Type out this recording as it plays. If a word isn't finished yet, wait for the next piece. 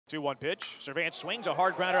2-1 pitch. Servance swings a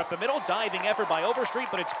hard grounder up the middle. Diving effort by Overstreet,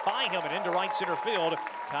 but it's by him and into right center field.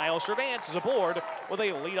 Kyle Servance is aboard with a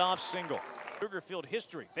leadoff single. Cougar Field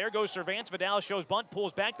history. There goes Servance. Vidalis shows bunt,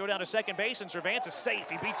 pulls back, throw down to second base, and Servance is safe.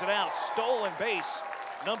 He beats it out. Stolen base,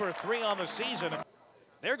 number 3 on the season.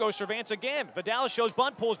 There goes Servance again. Vidalis shows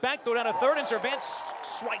bunt, pulls back, throw down to third, and Servance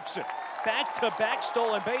swipes it. Back-to-back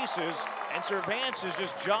stolen bases, and Servance is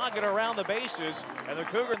just jogging around the bases, and the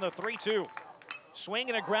Cougar in the 3-2. Swing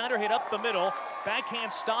and a grounder hit up the middle.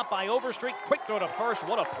 Backhand stop by Overstreet. Quick throw to first.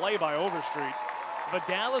 What a play by Overstreet.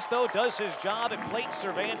 Vidalis, though, does his job at plate.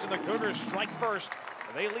 Servance and the Cougars strike first.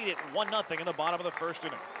 They lead it 1-0 in the bottom of the first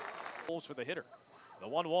inning. Pulls for the hitter. The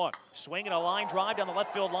 1-1. Swing and a line drive down the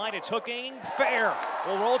left field line. It's hooking. Fair.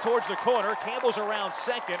 Will roll towards the corner. Campbell's around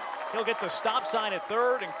second. He'll get the stop sign at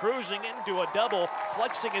third and cruising into a double.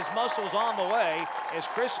 Flexing his muscles on the way is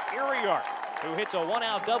Chris Iriart, who hits a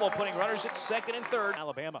one-out double, putting runners at second and third.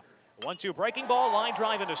 Alabama. 1-2 breaking ball, line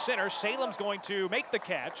drive into center. Salem's going to make the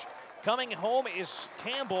catch. Coming home is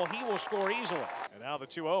Campbell. He will score easily. And now the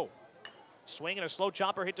 2-0. Swing and a slow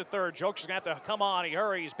chopper hit to third. Jokes is going to have to come on. He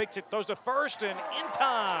hurries, picks it, throws to first, and in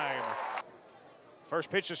time. First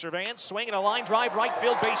pitch to Servance. Swing and a line drive, right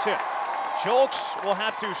field, base hit. Jokes will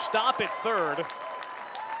have to stop at third.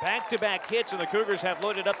 Back-to-back hits, and the Cougars have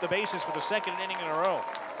loaded up the bases for the second inning in a row.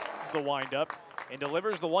 The windup and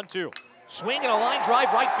delivers the 1-2. Swing and a line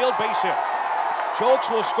drive, right field, base hit. Jokes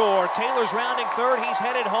will score. Taylor's rounding third. He's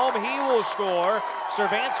headed home. He will score.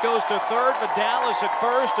 Servance goes to third. Vidalis at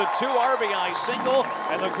first. A 2 RBI single,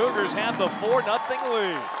 and the Cougars have the 4-0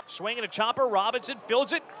 lead. Swing and a chopper. Robinson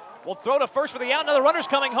fields it. Will throw to first for the out. Now the runner's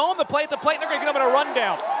coming home. The play at the plate. And they're going to get him in a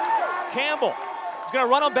rundown. Campbell is going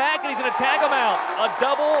to run him back, and he's going to tag him out. A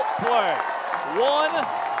double play.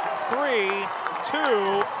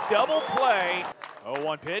 1-3-2 double play.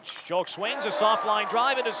 0-1 pitch. Jokes swings a soft line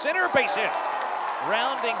drive into center. Base hit.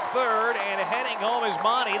 Rounding third and heading home is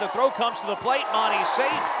Monty. The throw comes to the plate. Monty's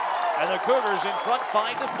safe, and the Cougars in front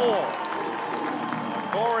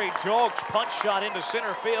 5-4. Corey Jokes punch shot into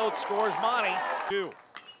center field scores Monty. 2.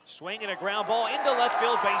 Swing and a ground ball into left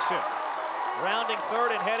field, base hit. Rounding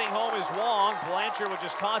third and heading home is Wong. Blanchard would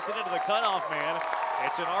just toss it into the cutoff man.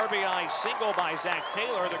 It's an RBI single by Zach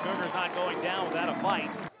Taylor. The Cougars not going down without a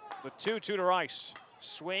fight. The 2-2 to Rice.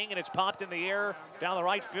 Swing, and it's popped in the air down the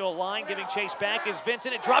right field line. Giving chase back is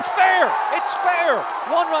Vincent. It drops fair. It's fair. 1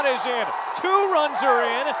 run is in. 2 runs are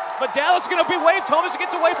in. Vidalis is going to be waved home as it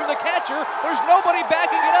gets away from the catcher. There's nobody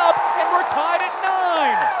backing it up, and we're tied at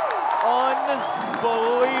 9.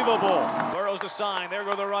 Unbelievable. Burrows the sign. There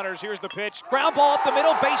go the runners. Here's the pitch. Ground ball up the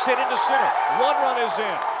middle. Base hit into center. 1 run is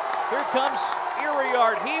in. Here comes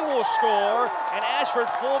Iriart. He will score, and Ashford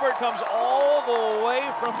Fulbert comes all the way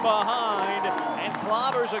from behind and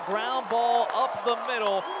clobbers a ground ball up the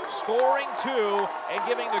middle, scoring 2 and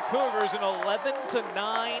giving the Cougars an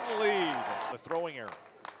 11-9 lead. The throwing error.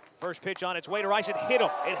 First pitch on its way to Rice. It hit him.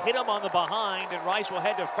 It hit him on the behind, and Rice will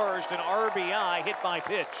head to first. An RBI hit by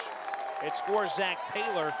pitch. It scores Zach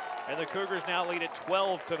Taylor, and the Cougars now lead at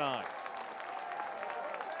 12-9.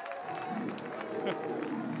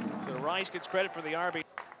 So Rice gets credit for the RBI.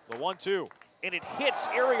 The 1-2, and it hits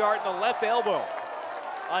Iriart in the left elbow.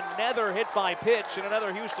 Another hit by pitch and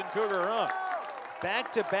another Houston Cougar run.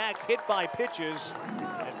 Back-to-back hit by pitches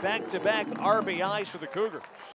and back-to-back RBIs for the Cougars.